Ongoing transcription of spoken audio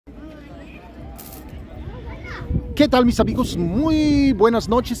¿Qué tal, mis amigos? Muy buenas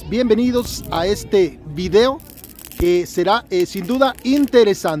noches, bienvenidos a este video que será sin duda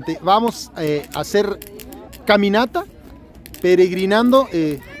interesante. Vamos a hacer caminata, peregrinando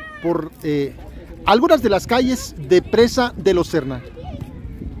por algunas de las calles de Presa de los Serna.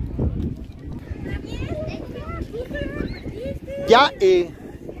 Ya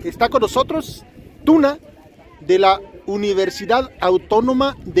está con nosotros Tuna, de la Universidad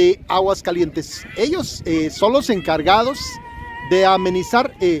Autónoma de Aguascalientes. Ellos son los encargados de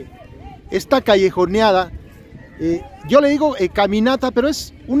amenizar esta callejoneada. Yo le digo caminata, pero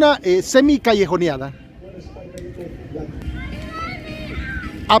es una semi callejoneada.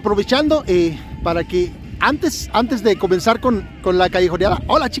 Aprovechando para que antes de comenzar con la callejoneada,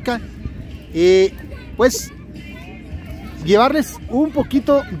 hola chica, pues llevarles un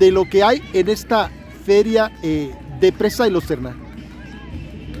poquito de lo que hay en esta feria de Presa de los Serna.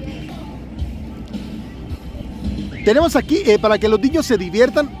 Tenemos aquí para que los niños se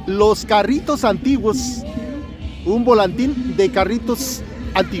diviertan los carritos antiguos, un volantín de carritos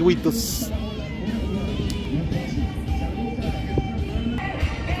antiguitos.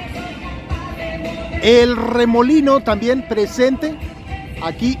 El remolino también presente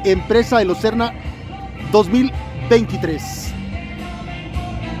aquí en Presa de los Serna 2023.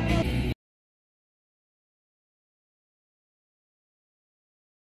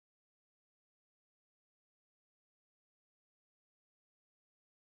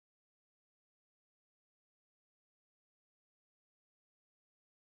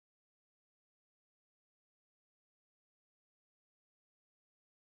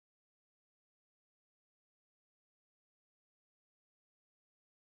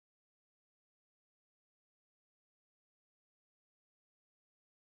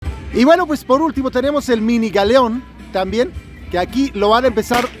 Y bueno, pues por último tenemos el mini galeón también, que aquí lo van a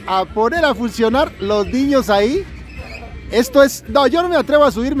empezar a poner a funcionar los niños ahí. Esto es... No, yo no me atrevo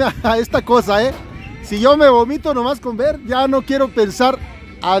a subirme a esta cosa, Si yo me vomito nomás con ver, ya no quiero pensar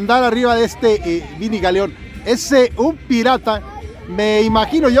a andar arriba de este mini galeón. Es un pirata. Me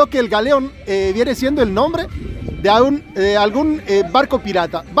imagino yo que el galeón viene siendo el nombre de algún barco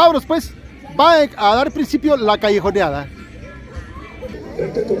pirata. Vámonos pues, va a dar principio la callejoneada.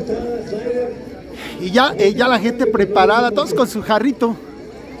 Y ya la gente preparada, todos con su jarrito.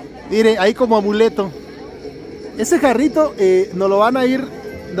 Mire, ahí como amuleto. Ese jarrito nos lo van a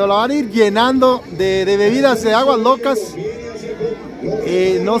ir llenando de bebidas, de aguas locas.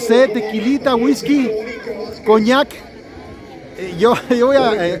 No sé, tequilita, whisky, coñac. Yo voy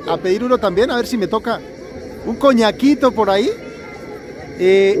a pedir uno también, a ver si me toca un coñaquito por ahí.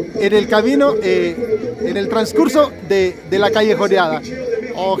 En el camino, en el transcurso de la callejoneada.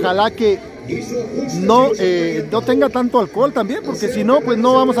 Ojalá que no tenga tanto alcohol también, porque si no, pues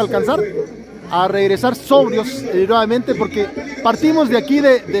no vamos a alcanzar a regresar sobrios nuevamente, porque partimos de aquí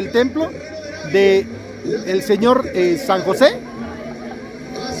del templo del señor San José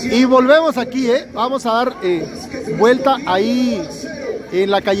y volvemos aquí, vamos a dar vuelta ahí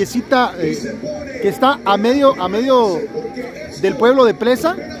en la callecita que está a medio del pueblo de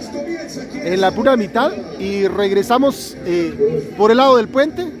Presa, en la pura mitad, y regresamos por el lado del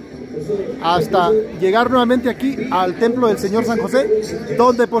puente hasta llegar nuevamente aquí al templo del señor San José,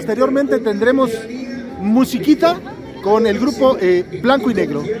 donde posteriormente tendremos musiquita con el grupo Blanco y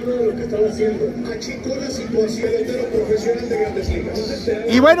Negro.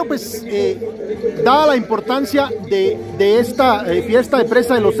 Y bueno, pues dada la importancia de esta fiesta de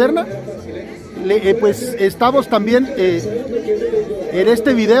Presa de los Serna, pues estamos también en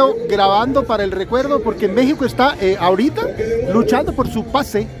este video grabando para el recuerdo, porque México está ahorita luchando por su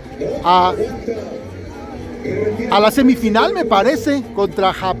pase a la semifinal, me parece,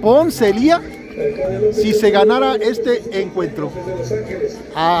 contra Japón. Sería si se ganara este encuentro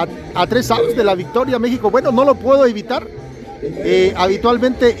a 3 outs de la victoria México. Bueno, no lo puedo evitar.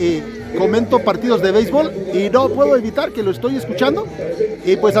 Habitualmente comento partidos de béisbol y no puedo evitar que lo estoy escuchando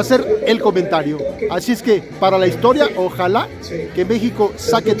y pues hacer el comentario. Así es que para la historia, ojalá que México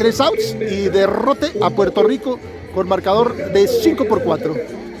saque 3 outs y derrote a Puerto Rico con marcador de 5-4.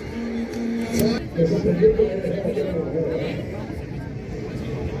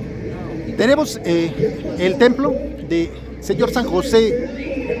 Tenemos el templo de señor San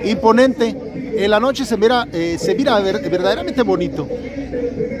José, imponente. En la noche se mira verdaderamente bonito.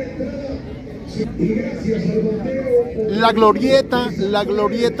 La glorieta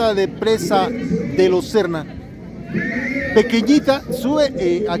de Presa de los Serna, pequeñita,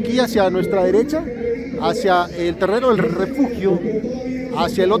 sube aquí hacia nuestra derecha, hacia el terreno del refugio,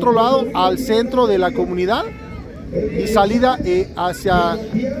 hacia el otro lado, al centro de la comunidad, y salida hacia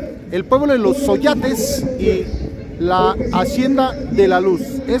el pueblo de los Soyates y la Hacienda de la Luz.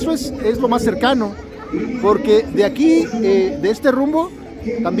 Eso es lo más cercano, porque de aquí, de este rumbo,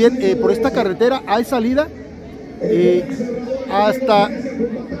 también por esta carretera hay salida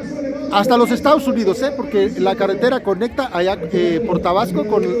hasta los Estados Unidos, porque la carretera conecta allá por Tabasco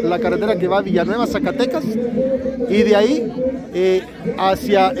con la carretera que va a Villanueva, Zacatecas, y de ahí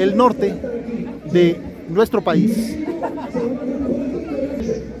hacia el norte de nuestro país.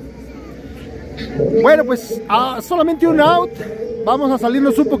 Bueno, pues solamente un out. Vamos a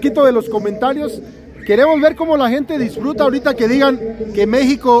salirnos un poquito de los comentarios. Queremos ver cómo la gente disfruta ahorita que digan que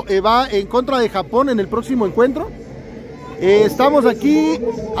México va en contra de Japón en el próximo encuentro. Estamos aquí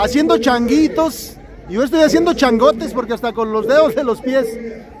haciendo changuitos. Yo estoy haciendo changotes porque hasta con los dedos de los pies.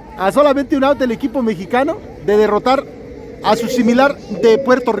 A solamente un out del equipo mexicano de derrotar a su similar de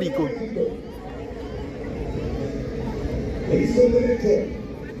Puerto Rico.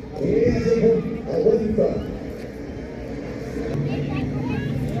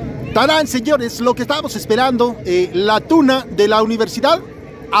 ¡Tarán, señores! Lo que estábamos esperando, la tuna de la Universidad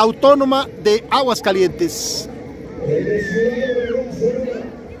Autónoma de Aguascalientes.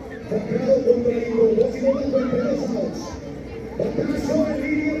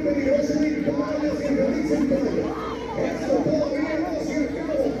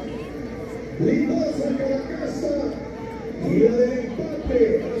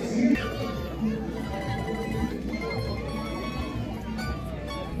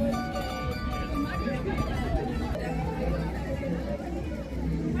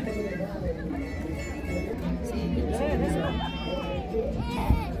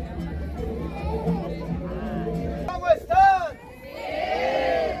 ¿Cómo están?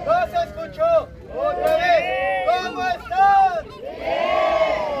 ¿No se escuchó? ¿Otra vez? ¿Cómo están?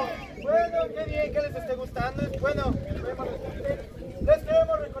 Bueno, qué bien que les esté gustando. Bueno, les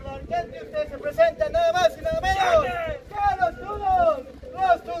queremos recordar que ante ustedes se presentan nada más y nada menos que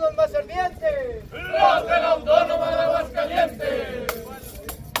los tunos más ardientes, los de la Autónoma de Aguascalientes.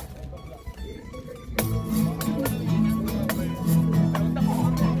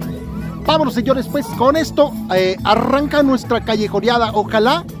 Vámonos, señores, pues con esto arranca nuestra callejoneada.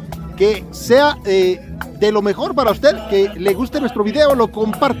 Ojalá que sea de lo mejor para usted, que le guste nuestro video, lo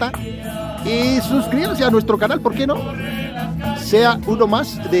comparta y suscríbase a nuestro canal, ¿por qué no? Sea uno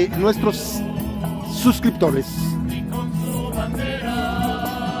más de nuestros suscriptores.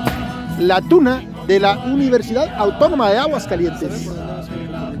 La tuna de la Universidad Autónoma de Aguascalientes.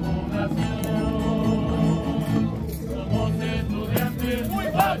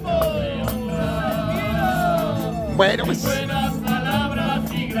 Bueno, pues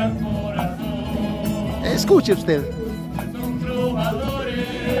escuche usted.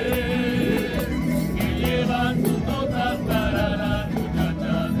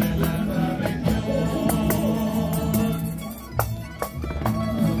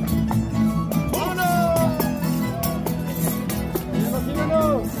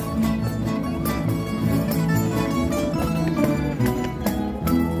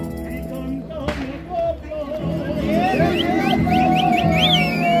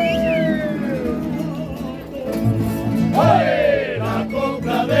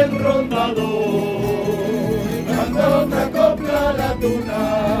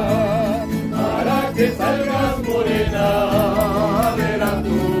 Para que salgas morena, verás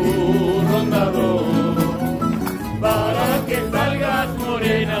tu rondador. Para que salgas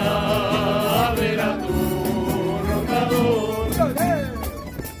morena, verás tu rondador.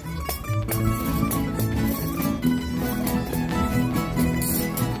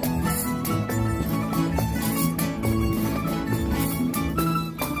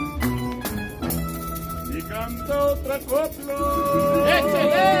 Y canta otra copla.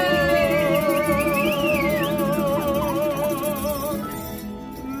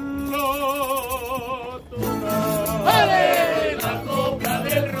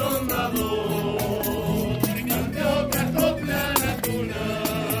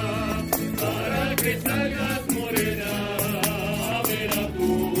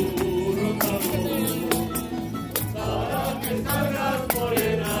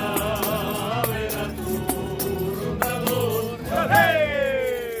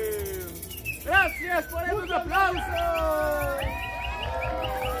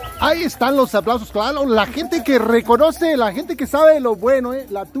 Ahí están los aplausos, claro, la gente que reconoce, la gente que sabe lo bueno,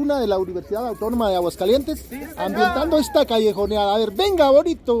 la tuna de la Universidad Autónoma de Aguascalientes, sí, ambientando esta callejoneada. A ver, venga,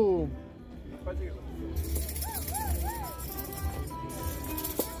 bonito.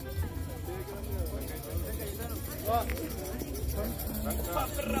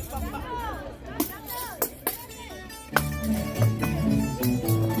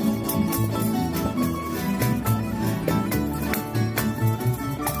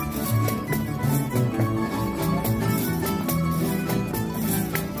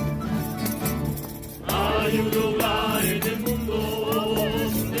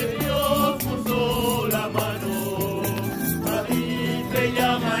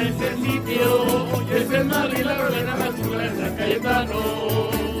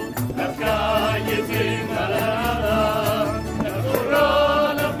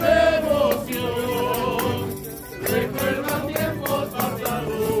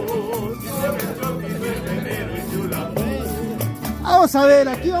 vamos a ver,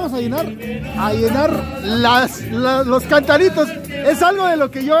 aquí vamos a llenar los cantaritos. Es algo de lo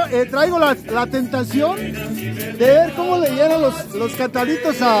que yo traigo la tentación de ver cómo le llenan los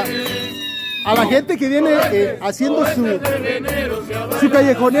cantaritos a la gente que viene haciendo su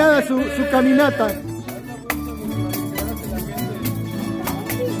callejoneada, su caminata.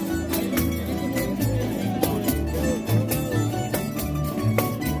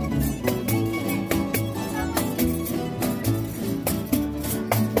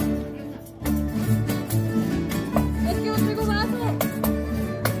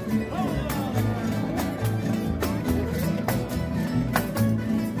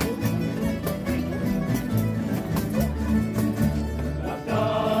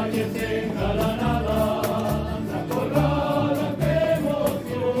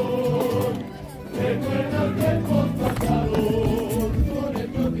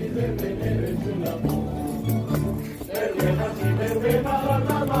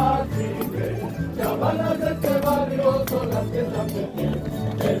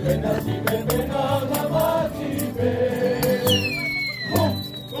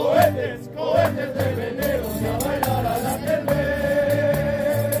 Cohetes de veneno, y a bailar a la que ve.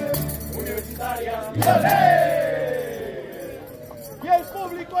 Universitaria, y el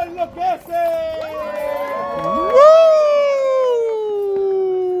público enloquece.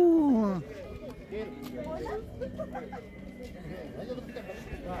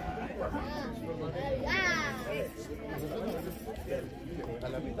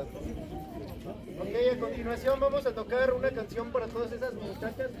 Ok, a continuación vamos a tocar una canción para todas esas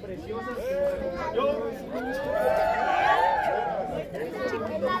muchachas preciosas que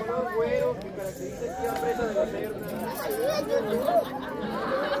color güero que caracteriza aquí a Presa de la Serna.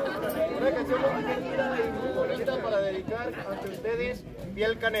 Una canción muy querida y muy bonita para dedicar ante ustedes,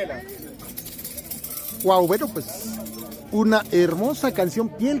 Piel Canela. Wow, bueno, pues una hermosa canción,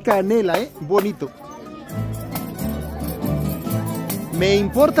 Piel Canela, bonito. Me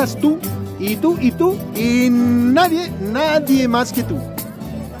importas tú, y tú, y tú, y nadie más que tú.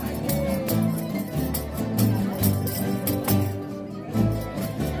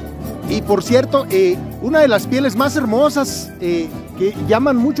 Y por cierto, una de las pieles más hermosas que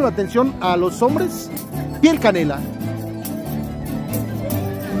llaman mucho la atención a los hombres, piel canela.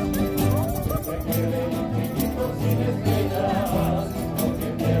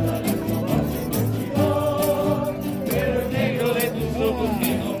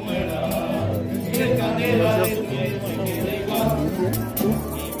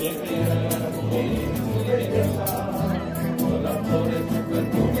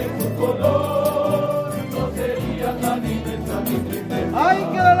 ¡Ay,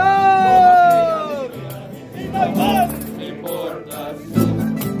 qué dolor! ¡Y no hay más! Me importas tú,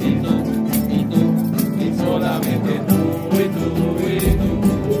 y solamente tú,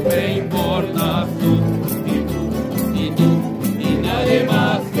 me importas tú, y nadie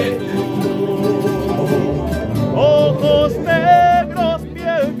más que tú. Ojos negros,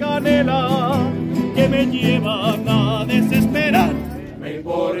 piel canela, que me llevan a desesperar. Me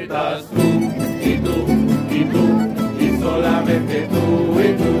importas tú, y solamente tú,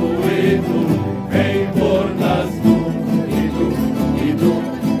 me importas tú,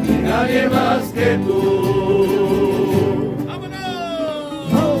 y nadie más que tú.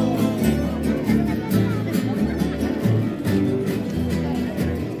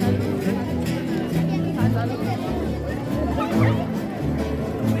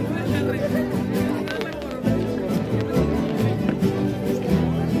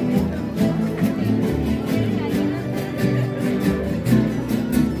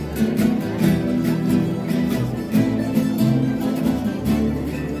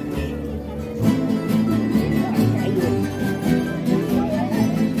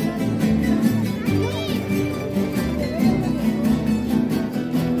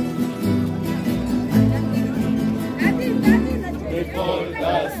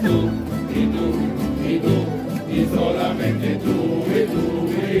 Y solamente tú,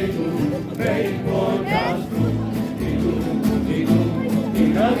 me importas tú, y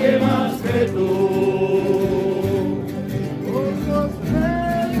nadie más que tú. Ojos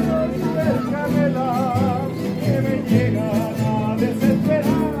negros, piel canela, que me llegan a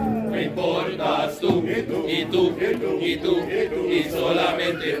desesperar. Me importas tú, y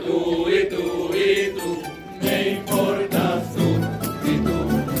solamente tú, me importas tú,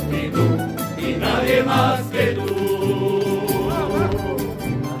 y nadie más que tú.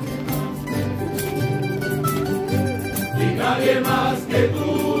 Y nadie más que tú.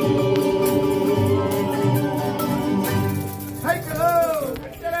 ¡Ay, qué dolor!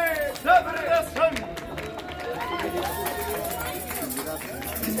 ¡La razón!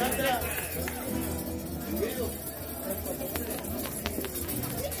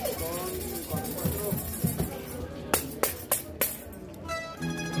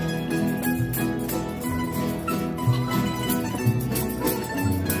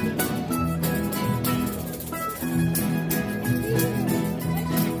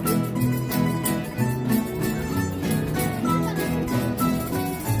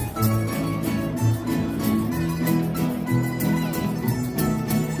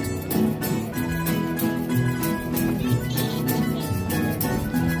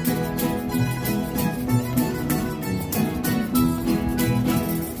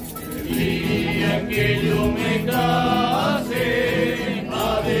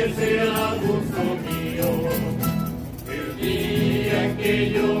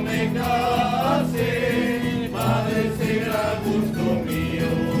 que yo me case, madre será gusto mío.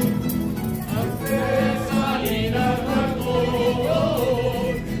 Antes de salir al balcón,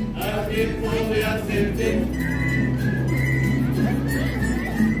 a tiempo de hacerte.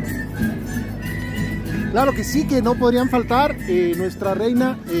 Claro que sí, que no podrían faltar nuestra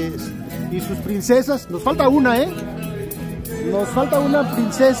reina y sus princesas. Nos falta una, nos falta una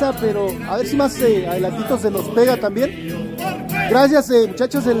princesa, pero a ver si más adelantito se nos pega también. Gracias,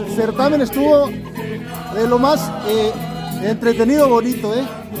 muchachos, el certamen estuvo de lo más entretenido, bonito,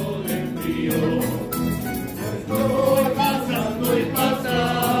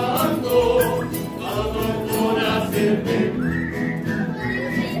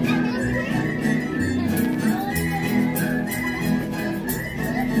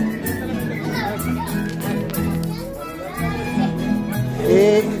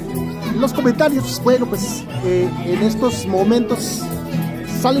 Los comentarios, bueno, pues en estos momentos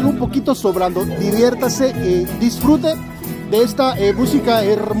salen un poquito sobrando. Diviértase, disfrute de esta música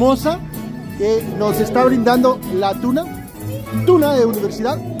hermosa que nos está brindando la Tuna de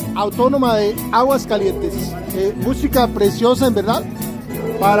Universidad Autónoma de Aguascalientes. Música preciosa, en verdad,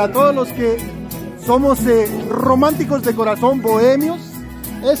 para todos los que somos románticos de corazón, bohemios.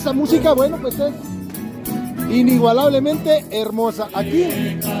 Esta música, bueno, pues es inigualablemente hermosa. Aquí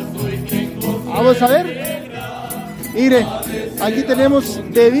vamos a ver, mire, aquí tenemos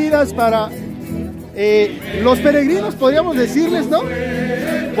bebidas para los peregrinos, podríamos decirles, ¿no?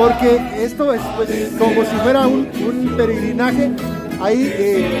 Porque esto es pues como si fuera un peregrinaje.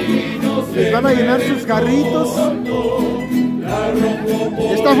 Ahí les van a llenar sus carritos.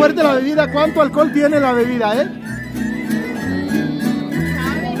 Está fuerte la bebida. ¿Cuánto alcohol tiene la bebida,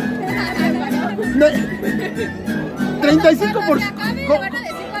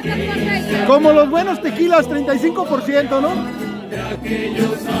 35%. Como los buenos tequilas, 35%, ¿no?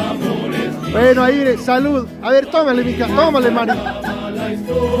 Bueno, ahí, salud. A ver, tómale, mija, tómale, Mari.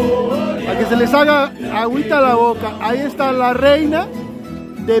 Para que se les haga agüita a la boca. Ahí está la reina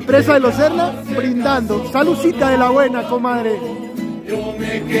de Presa de los Serna brindando. Saludcita de la buena, comadre.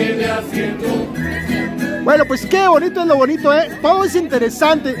 Bueno, pues qué bonito es lo bonito, Todo es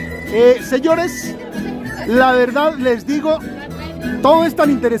interesante. Señores, la verdad les digo, todo es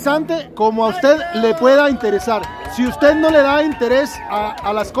tan interesante como a usted le pueda interesar. Si usted no le da interés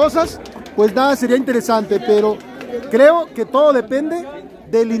a las cosas, pues nada sería interesante, pero creo que todo depende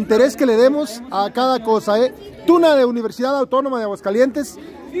del interés que le demos a cada cosa, Tuna de Universidad Autónoma de Aguascalientes,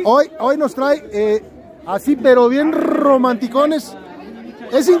 hoy nos trae así, pero bien romanticones.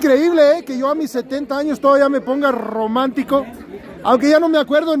 Es increíble, que yo a mis 70 años todavía me ponga romántico, aunque ya no me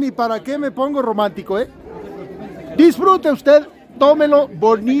acuerdo ni para qué me pongo romántico, Disfrute usted, tómelo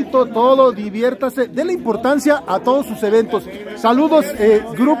bonito todo, diviértase, déle importancia a todos sus eventos. Saludos,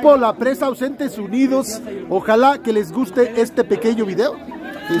 grupo La Presa Ausentes Unidos. Ojalá que les guste este pequeño video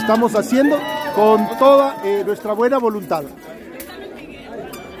que estamos haciendo con toda nuestra buena voluntad.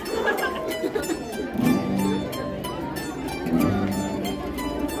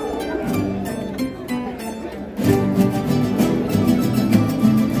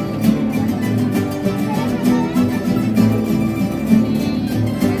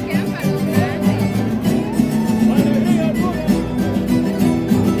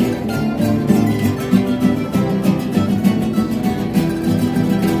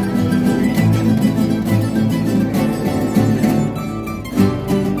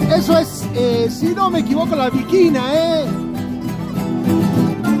 Eso es, si no me equivoco, la Viquina,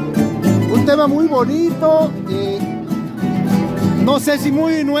 un tema muy bonito, no sé si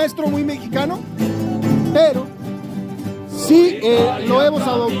muy nuestro, muy mexicano, pero sí lo hemos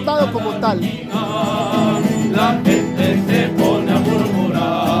adoptado como tal. La gente se pone a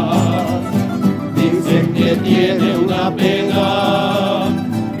murmurar, dicen que tiene una pega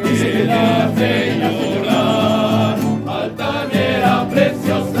que la hace llorar. Altanera,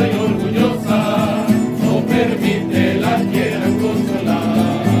 preciosa y orgullosa, no permite la quieran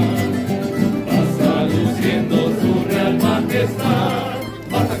consolar. Pasa luciendo su real majestad,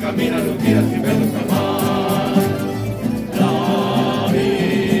 pasa, camina, lo mira sin verlos jamás. La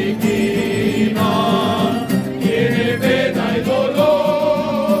Viquina tiene pena y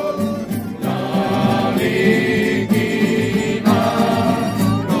dolor. La Viquina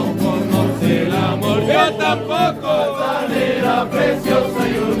no conoce el amor, yo tampoco. Altanera, preciosa y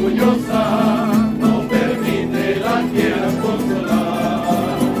orgullosa, no permite la quieran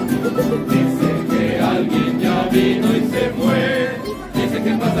consolar. Dicen que alguien ya vino y se fue, dicen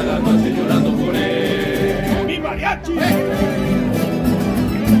que pasa la noche llorando por él. ¡Mi mariachi!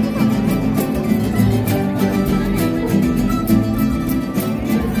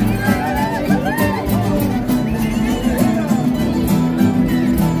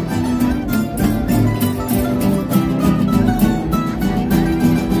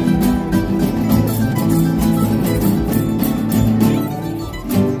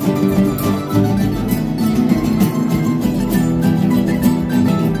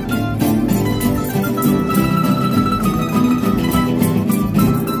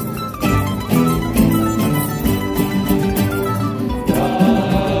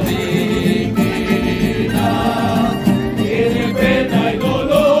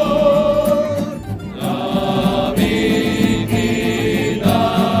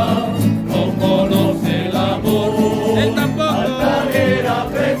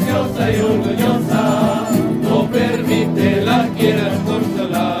 preciosa y orgullosa, no permite la quieras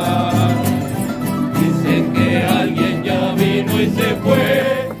consolar. Dicen que alguien ya vino y se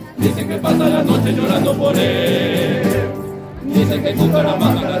fue, dicen que pasa la noche llorando por él, dicen que con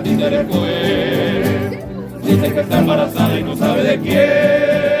Caramaja la títere fue, dicen que está embarazada y no sabe de quién.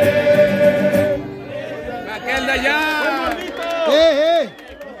 ¡Aquel de allá!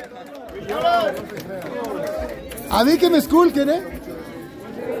 A mí que me esculquen,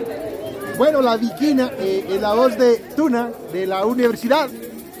 Bueno, la Viquina, en la voz de Tuna, de la Universidad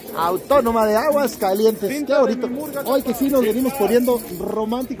Autónoma de Aguas Calientes. Qué bonito. Hoy que sí nos venimos poniendo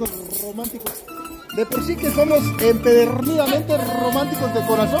románticos. De por sí que somos empedernidamente románticos de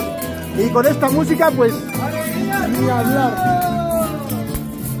corazón. Y con esta música, pues, ni hablar.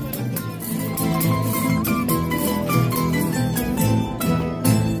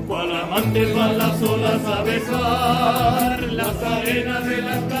 Amantes van las olas a besar, las arenas de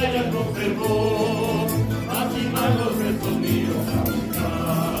las playas conservó, así van los restos míos a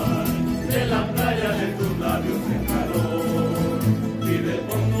buscar, de la playa de tus labios en calor, y del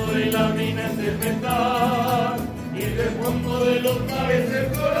fondo de la mina es el metal, y del fondo de los mares el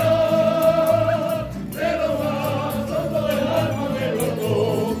color, de los vasos del alma me brotó,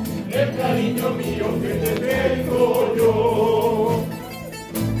 el cariño mío que te tengo yo.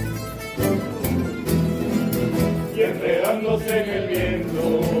 Enredándose en el viento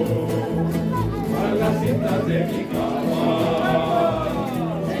a las cintas de mi cama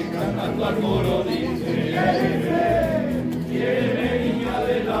y cantando al coro dice quiere niña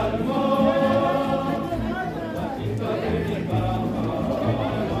del alma las cintas de mi cama.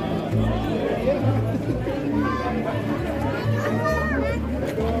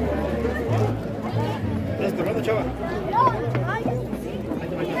 ¿Estás tomando, chava?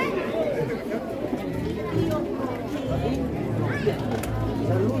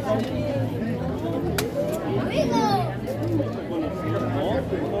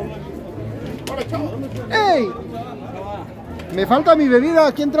 ¡Ey! Me falta mi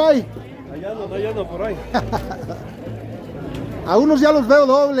bebida, ¿quién trae? Allá ando por ahí. A unos ya los veo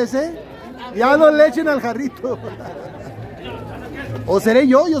dobles, Ya no le echen al jarrito. O seré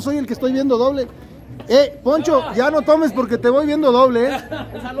yo soy el que estoy viendo doble. Poncho, ya no tomes porque te voy viendo doble,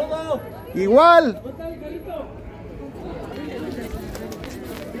 ¡Un saludo! Igual.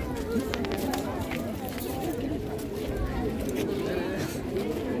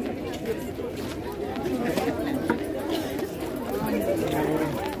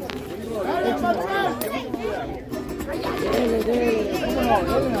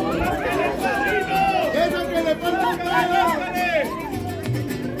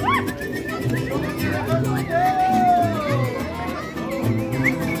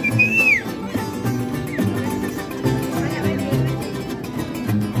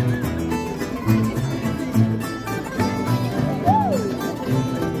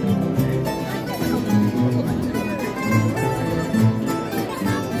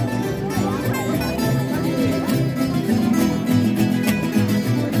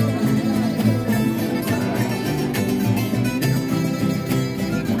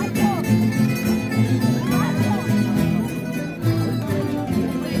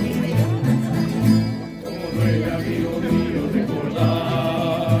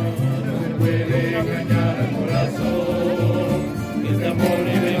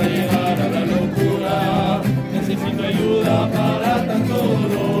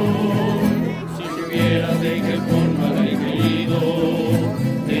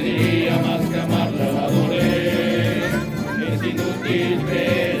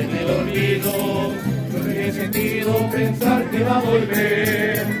 Pensar que va a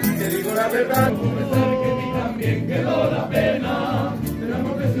volver, te digo la verdad, confesar que a mí también quedó la pena del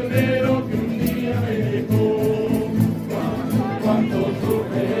amor prisionero que un día me dejó. Cuánto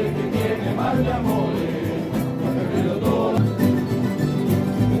sufre el que tiene mal de amores, ha perdido todo.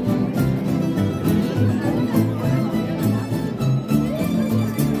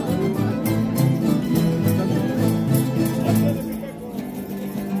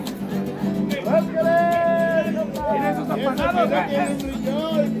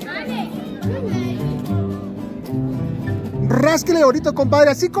 Rásquele ahorita,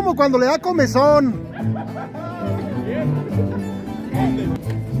 compadre, así como cuando le da comezón.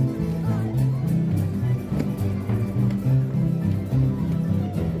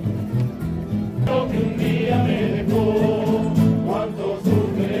 Lo que un día me dejó, cuánto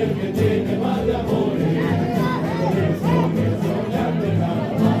sufre el que tiene mal de amores, por eso que soñando en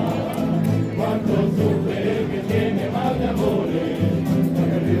alma. Cuánto sufre el que tiene mal de amores, ha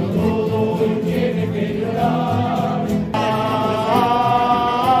perdido todo y tiene que llorar.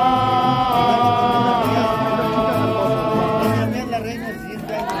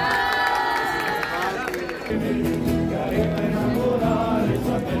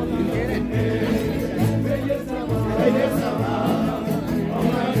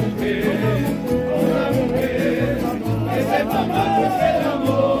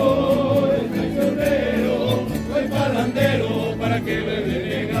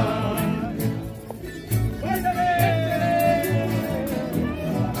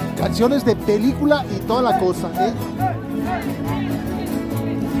 canciones de película y toda la cosa, ¿eh?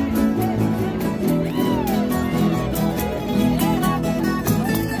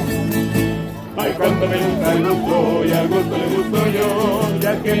 Ay, cuánto me gusta el gusto y al gusto le gusto yo, y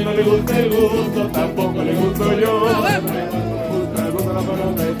al que no le gusta el gusto tampoco le gusto yo. Me gusta la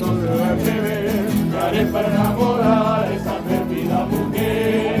palabra y todo lo que ve, haré para enamorar a esa perdida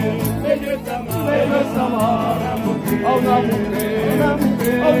mujer. Bello es amar a una mujer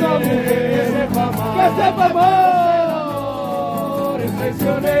que sepa amar. Es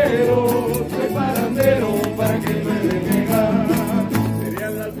traicionero, soy parandero, para que me denegar.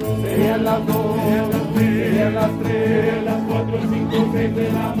 Serían las 2, serían las 3, las 4, 5, 6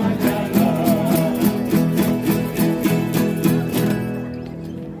 de la mañana.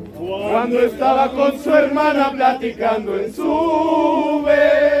 Cuando estaba con su hermana platicando en su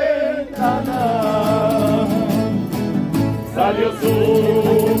ventana, salió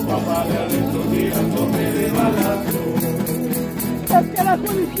su papá de adentro tirándome de balazo. ¡Es que la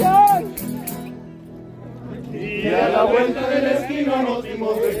policía! Y a la vuelta de la esquina nos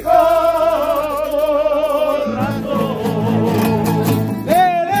dimos de rato.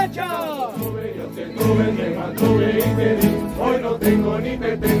 ¡Derecha! Yo te tuve, me mantuve y te di. Hoy no tengo, ni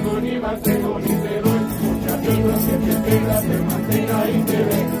te tengo, ni mantengo, ni te doy. Muchachos, que te tenga, te mantenga y te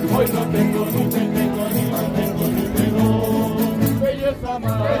ve. Hoy no tengo, ni te tengo, ni mantengo, ni te doy. Belleza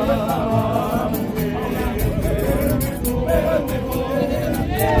más,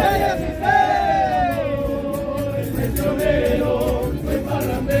 soy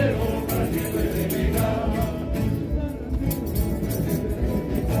parrandero, para que me denegar.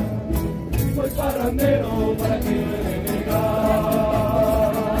 Soy parrandero, para que me denegar.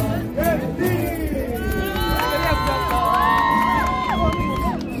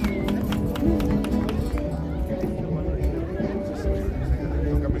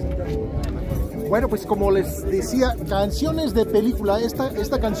 Bueno, pues como les decía, canciones de película.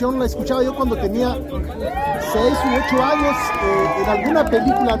 Esta canción la escuchaba yo cuando tenía 6 u 8 años, en alguna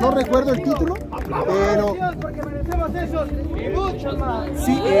película, no recuerdo el título, pero porque merecemos esos y muchos más.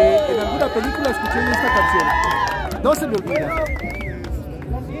 sí, en alguna película escuché esta canción. No se me olvida.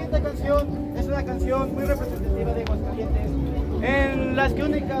 La siguiente canción es una canción muy representativa de Aguascalientes, en las que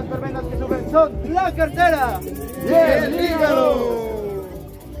únicas verbenas que suben son la cartera y el hígado.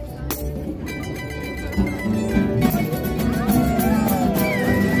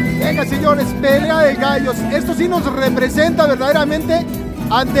 Venga, señores, pelea de gallos. Esto sí nos representa verdaderamente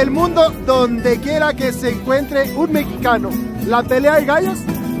ante el mundo, donde quiera que se encuentre un mexicano. La pelea de gallos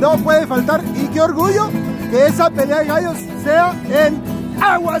no puede faltar, y qué orgullo que esa pelea de gallos sea en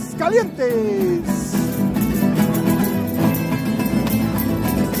Aguascalientes.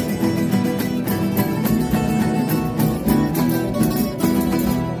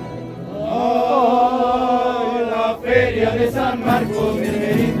 De San Marcos, del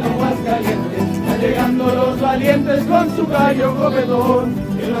merito Aguascalientes, van llegando los valientes con su gallo comedón,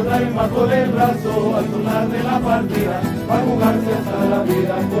 que lo traen bajo del brazo al sonar de la partida, para jugarse hasta la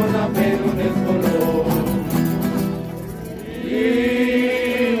vida con la pena un escolón.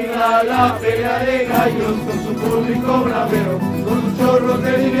 Y la pelea de gallos con su público bravero, con sus chorros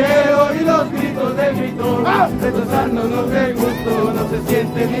de dinero y los gritos del gritón, retrasándonos de gusto, no se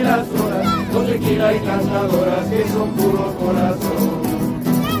sienten ni las horas, con tequila y cantadoras que son puro corazón.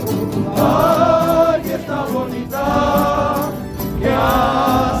 Ay, que está bonita, que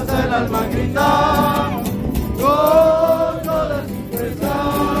hasta el alma grita, con todas sus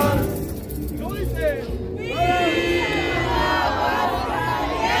presas. ¿Cómo dice?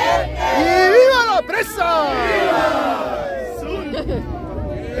 ¡Y viva la presa!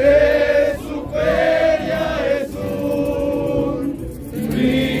 Es su feria, es un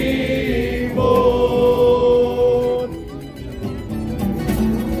rimón.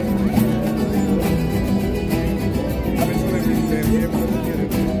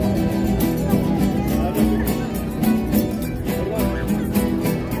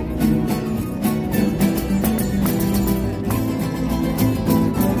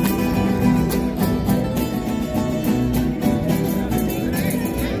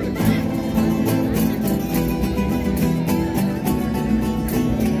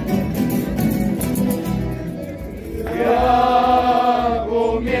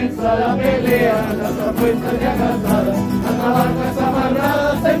 La pelea, las apuestas ya cansadas, las navajas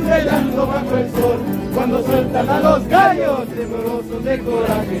amarradas, enredando bajo el sol. Cuando sueltan a los gallos, temorosos de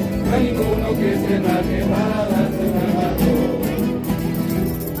coraje, no hay ninguno que se nargue para darse un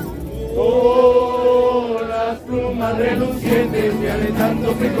oh, las plumas relucientes que de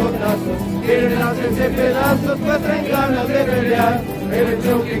tanto picotazos quieren hacerse pedazos, pues traen ganas de pelear. el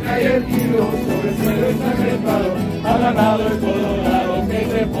hecho que cae el tiro sobre el suelo ensangrentado, ha ganado el colorado que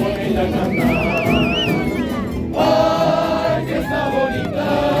se pone ya a cantar. ¡Ay, que está bonita!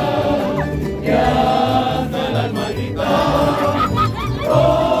 Que hasta el alma grita,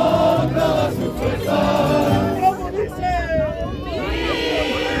 con toda su fuerza. ¿Cómo dice?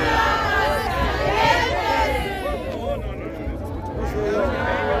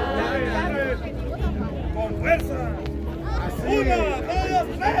 Con fuerza. Una, dos,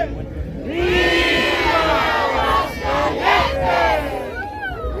 tres.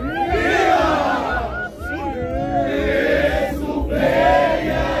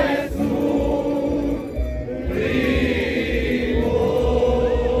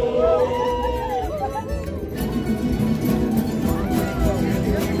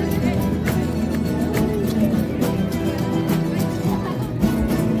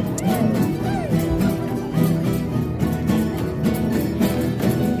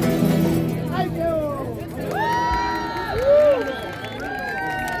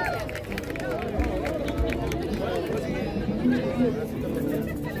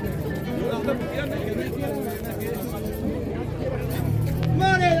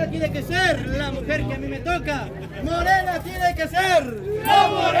 Morena tiene que ser la mujer que a mí me toca. Morena tiene que ser la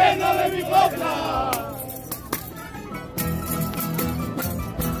morena de mi costa.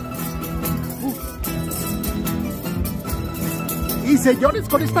 Y señores,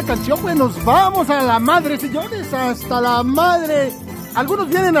 con esta canción pues nos vamos a la madre, señores, hasta la madre. Algunos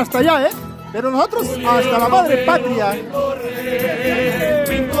vienen hasta allá, pero nosotros hasta la madre patria.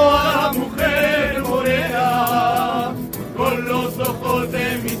 Pinto a la mujer morena con los ojos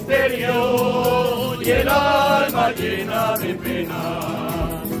de misterio y el alma llena de pena.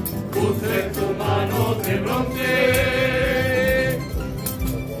 Puse en sus manos de bronce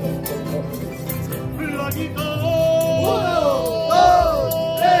florito. 1, 2,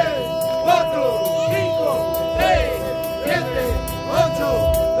 3, 4, 5, 6, 7, 8,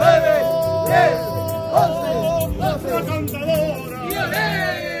 9, 10, 11, 12. La cantadora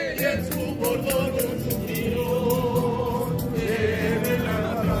y en su bordón un suspiro de la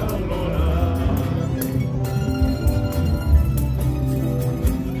aurora.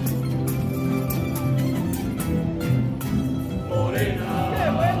 Morena,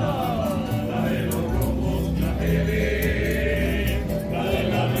 la de los rojos claveles, la de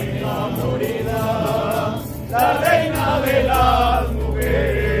la reina morena, la reina de las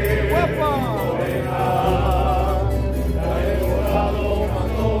mujeres. Morena, la de dorado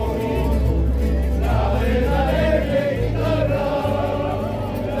mantojo, la de la guitarra,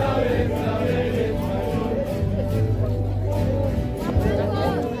 la de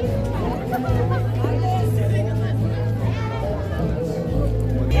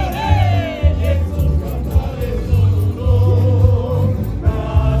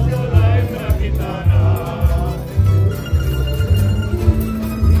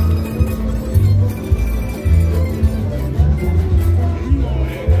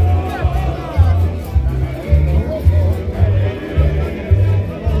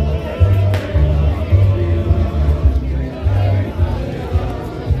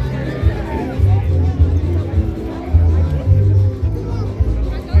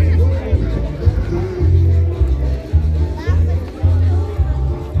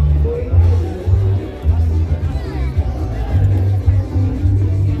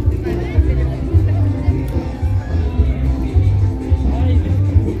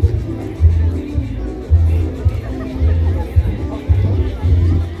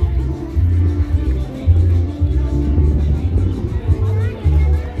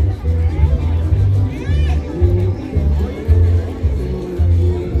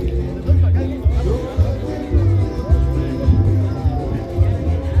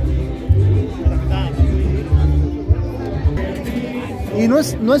Y no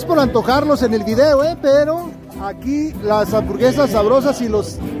es por antojarlos en el video, pero aquí las hamburguesas sabrosas y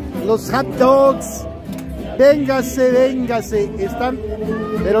los hot dogs, véngase, están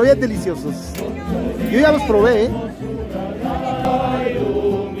pero bien deliciosos. Yo ya los probé,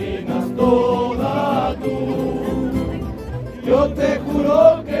 iluminas toda tú. Yo te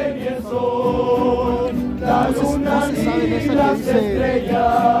juro que ni el sol, la luna ni las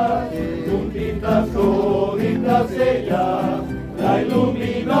estrellas, juntitas toditas ellas, la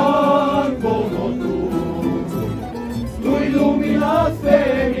iluminan como tú. Tú iluminaste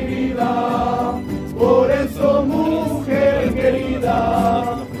mi vida, por eso mujer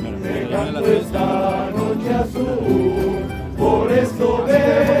querida, te canto esta noche azul, por eso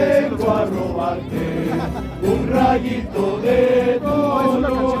vengo a robarte un rayito de tu es una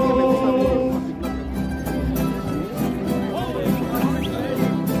canción que me gusta luz. mucho.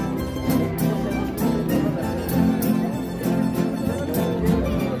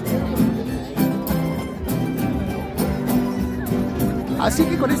 Así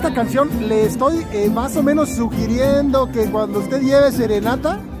que con esta canción le estoy más o menos sugiriendo que cuando usted lleve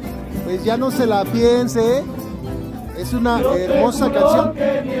serenata, pues ya no se la piense. Es una hermosa canción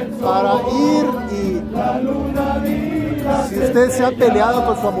para ir y si usted se ha peleado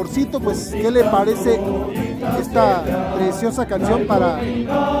con su amorcito, pues ¿qué le parece esta preciosa canción para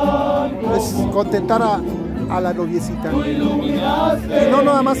pues, contentar a la noviecita? Y no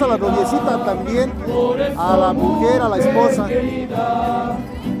nada más a la noviecita, también a la mujer, a la esposa.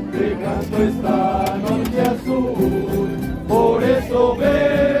 Por eso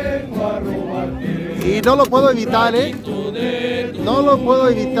vengo a robarte. Y no lo puedo evitar, no lo puedo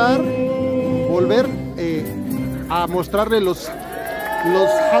evitar volver a mostrarle los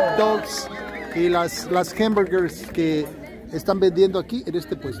hot dogs y las hamburgers que están vendiendo aquí en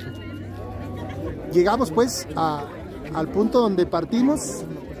este puesto. Llegamos pues al punto donde partimos,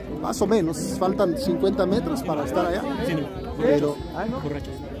 más o menos, faltan 50 metros para estar allá, pero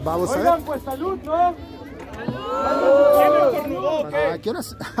vamos a ver. Oigan, pues salud, ¿no? ¿A qué hora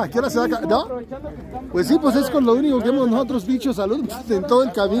se va a acabar? ¿No? Pues sí, pues es con lo único que hemos nosotros dicho salud en todo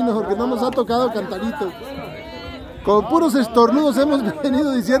el camino, porque no nos ha tocado cantarito. Con puros estornudos hemos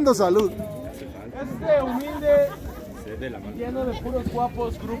venido diciendo salud. Este humilde, lleno de puros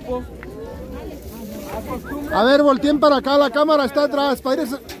guapos grupo. A ver, volteen para acá, la cámara está atrás, para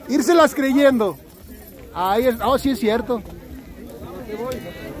írselas creyendo. Ahí es, oh, sí es cierto.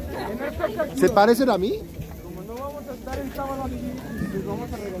 ¿Se parecen a mí? Como no vamos a estar en sábado aquí, les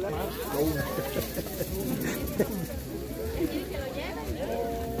vamos a regalar.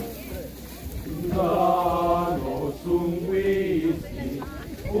 Danos un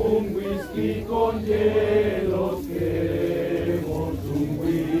whisky con hielos, queremos un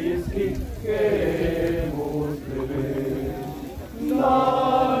whisky, queremos beber.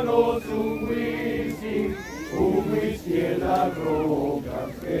 Danos un whisky en la roca,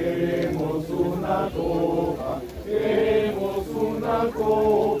 queremos una copa, queremos una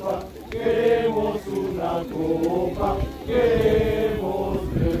copa, queremos una copa, queremos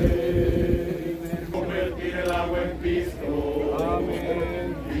beber. Convertir el agua en pisco,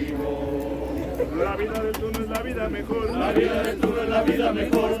 amén, vivo. La vida del tuna es la vida mejor. La vida del tuna es la vida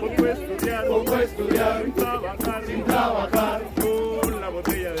mejor. Poco estudiar, sin trabajar, con la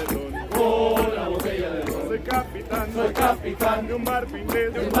botella de ron. Con la botella de ron. Soy capitán de un barco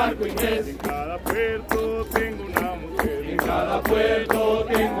inglés. En cada puerto tengo una mujer. En cada puerto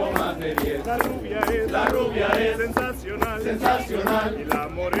tengo más de 10. La rubia es sensacional. Y la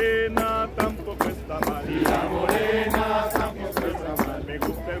morena tampoco está mal. Me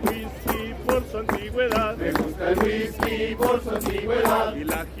gusta el whisky por su antigüedad. Y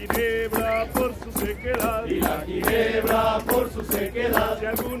la ginebra por su sequedad. Si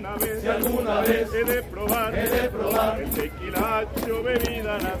alguna vez he de probar el tequilacho,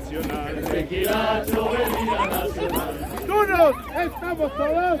 bebida nacional. ¡Tunos! ¡Estamos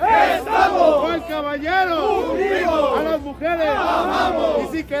todos! ¡Estamos! ¡Buen caballero! ¡Unidos! ¡A las mujeres! ¡Amamos! ¡Y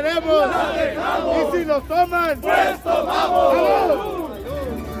si queremos! ¡La dejamos! ¡Y si nos toman! ¡Pues tomamos! ¡Salud!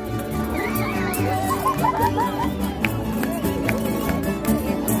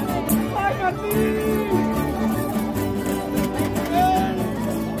 ¡Ay, Martín!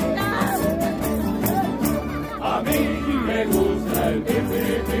 A mí me gusta el pim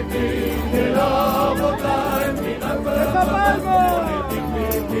de la bota en mi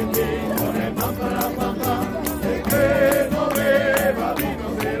con el pam para pam pam. El que no beba vino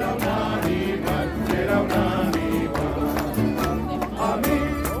será un animal. A mí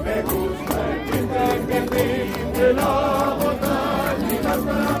me gusta el pim de la bota en mi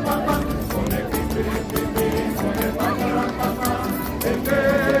para pam pam. Con el pim con el pam para pam pam. El que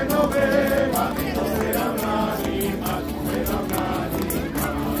no beba vino será un animal.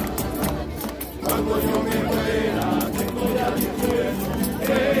 Cuando yo me muera, tengo ya 10 huesos.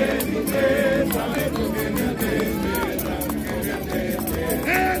 En inglés, sabemos que me atenderán,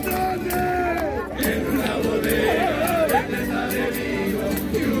 ¿En dónde? En una bodega, de presa de vino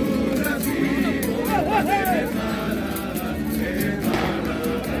y un racimo de pasteles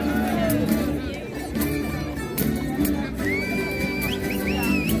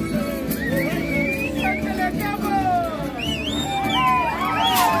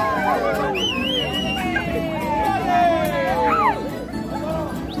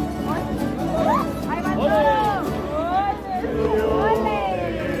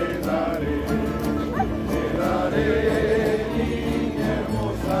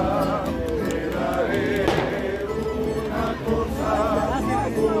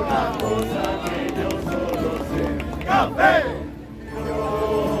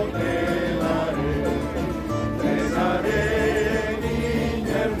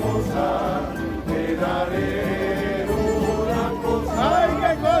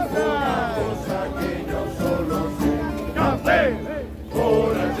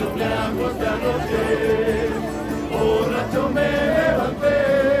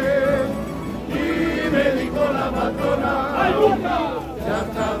ya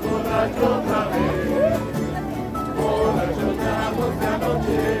estás borracho otra vez. Borracho estamos de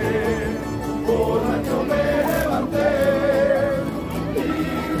anoche, borracho me levanté. Y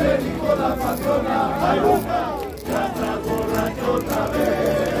me dijo la patrona, ¡ay, Luca! Ya estás borracho otra vez.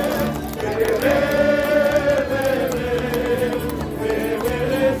 Beber, beber,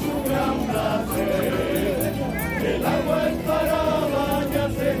 beber es un gran placer. El agua es para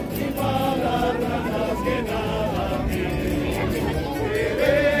bañarse y para ranas que nada tienen.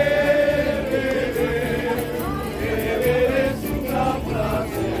 Beber, beber, beber es un gran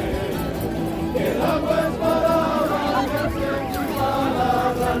placer. El agua es para bañarse y para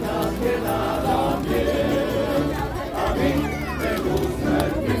ranas que nada tienen. A mí me gusta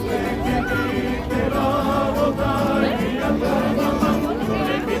el pique que va a botar y a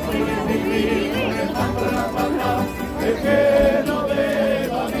el que no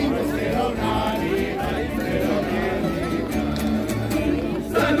beba ni no será nadie, pero bien.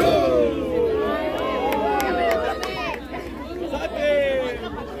 ¡Salud!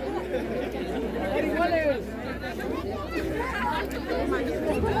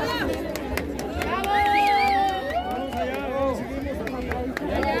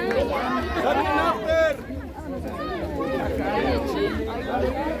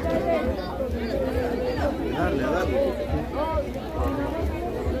 Darle, darle.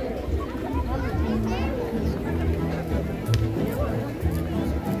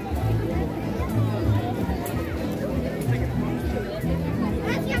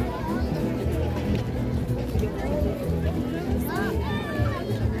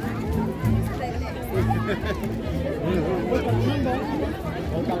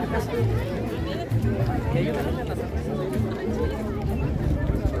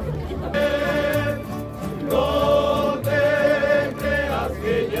 No te creas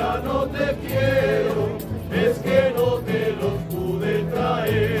que ya no te quiero, es que no te los pude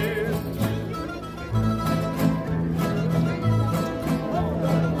traer.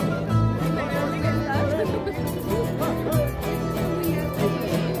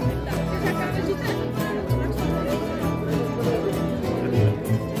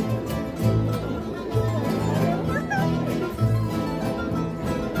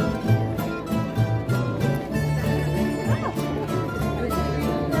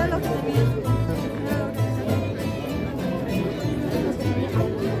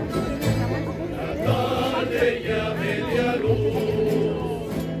 Ya media luz,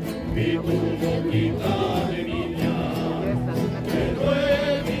 vi tu boquita de niña, que no he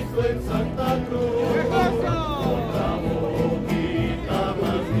visto en Santa Cruz, otra boquita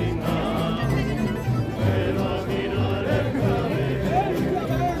más linda, pero a mirar el cabello,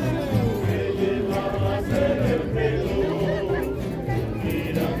 que llevabas en el pelo,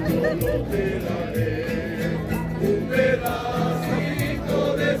 mirándolo te daré un pedacito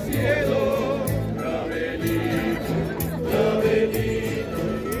de cielo.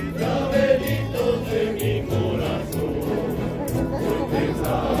 Laberintos de mi corazón,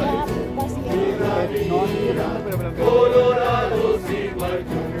 colorados igual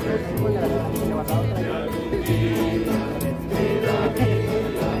que un beso. Si algún día, vida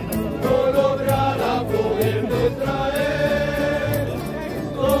mía, no lograra poderte traer,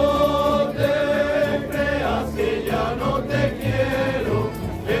 no te creas que ya no te quiero,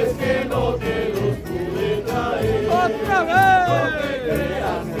 es que no te los pude traer. ¡Otra vez!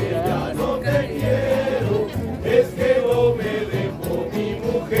 Es que no me dejó mi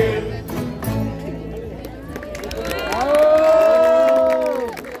mujer.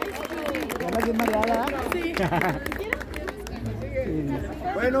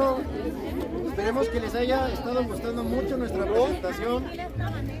 Bueno, esperemos que les haya estado gustando mucho nuestra presentación.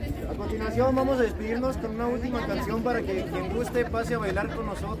 A continuación vamos a despedirnos con una última canción para que quien guste pase a bailar con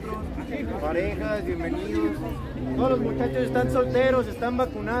nosotros. Parejas, bienvenidos. Todos los muchachos están solteros, están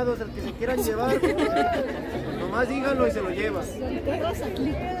vacunados, el que se quieran llevar, nomás díganlo y se lo llevan.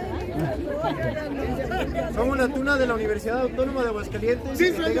 Somos la tuna de la Universidad Autónoma de Aguascalientes.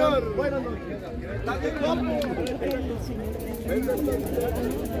 ¡Sí, señor! Buenas noches.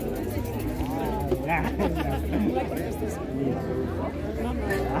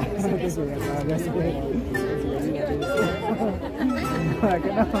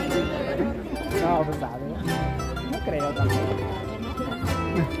 No, pues sabe. No creo tampoco.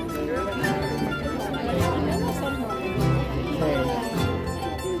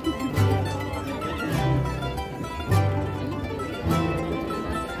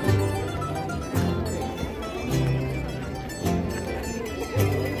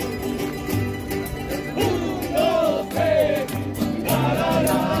 La la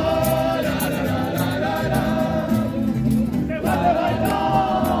la la la la la.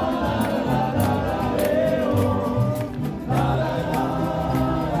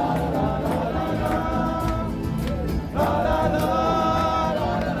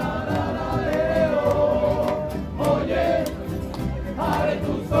 abre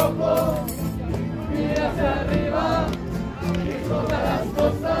tus ojos, mira hacia arriba, disfruta las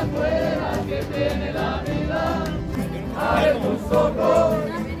cosas buenas que tiene la vida. Abre tus ojos,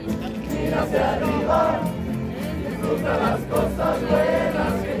 mira hacia arriba, disfruta las cosas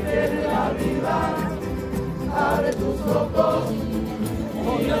buenas que tiene la vida. Abre tus ojos,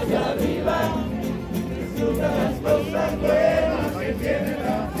 mira hacia arriba, disfruta las cosas buenas que tiene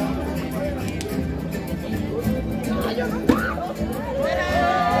la vida.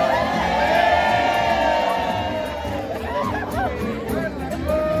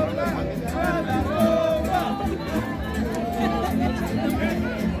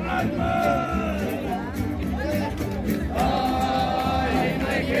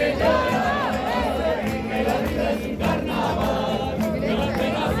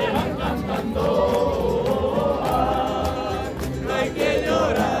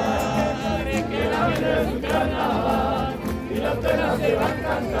 Se van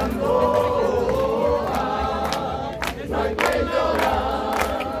cantando, no hay que llorar,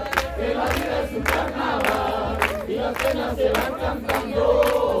 que la vida es un carnaval y las penas se van cantando.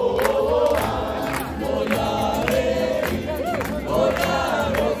 Voy a reír, voy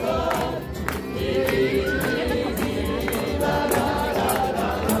a gozar, mi vida,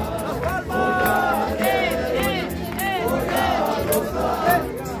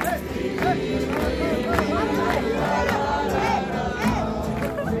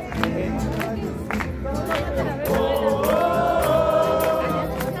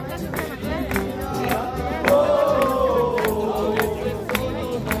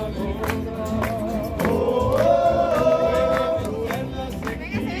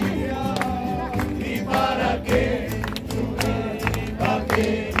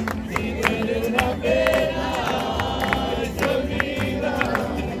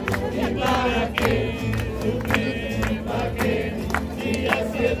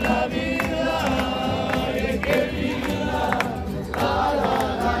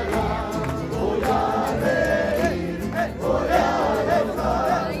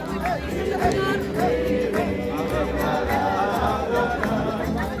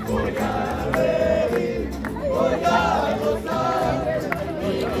 voy a reír, voy a gozar, mi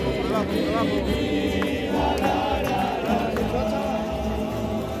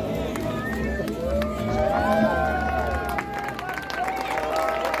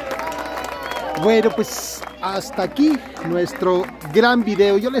Bueno, pues hasta aquí nuestro gran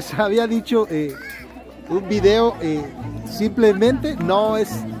video. Yo les había dicho un video simplemente, no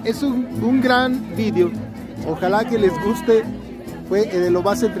es un gran video. Ojalá que les guste, fue de lo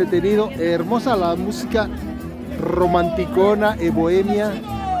más entretenido. Hermosa la música romanticona, bohemia,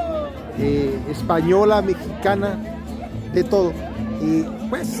 española, mexicana, de todo. Y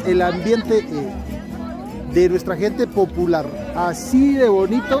pues el ambiente de nuestra gente popular, así de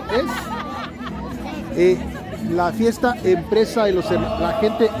bonito es la fiesta en Presa de los Cerros. La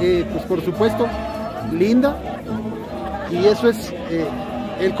gente, pues por supuesto, linda, y eso es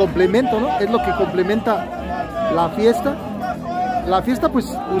el complemento, ¿no? Es lo que complementa la fiesta. La fiesta, pues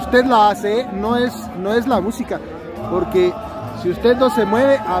usted la hace, no es la música, porque si usted no se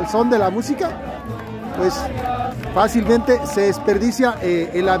mueve al son de la música, pues fácilmente se desperdicia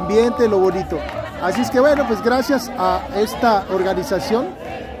el ambiente, lo bonito. Así es que bueno, pues gracias a esta organización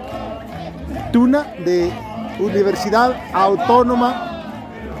Tuna de Universidad Autónoma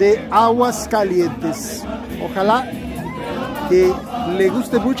de Aguascalientes. Ojalá que le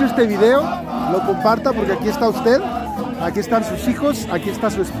guste mucho este video, lo comparta, porque aquí está usted, aquí están sus hijos, aquí está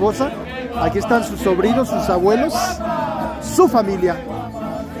su esposa, aquí están sus sobrinos, sus abuelos, su familia.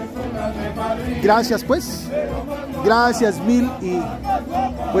 Gracias pues, gracias mil, y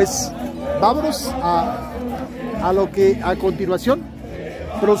pues vámonos a lo que a continuación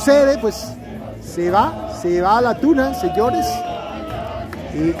procede. Pues se va a la tuna, señores,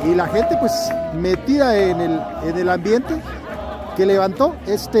 y la gente pues metida en el ambiente que levantó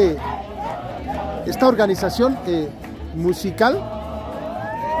esta organización musical,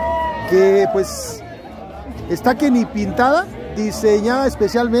 que pues está que ni pintada, diseñada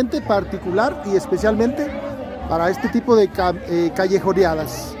especialmente, particular y especialmente para este tipo de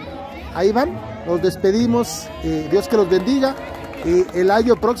callejoneadas. Ahí van, nos despedimos, Dios que los bendiga, y el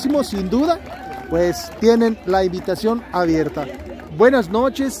año próximo sin duda pues tienen la invitación abierta. Buenas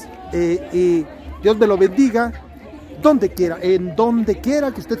noches, y Dios me lo bendiga en donde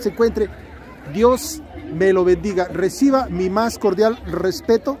quiera que usted se encuentre. Dios me lo bendiga. Reciba mi más cordial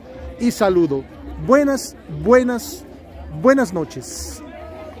respeto y saludo. Buenas noches.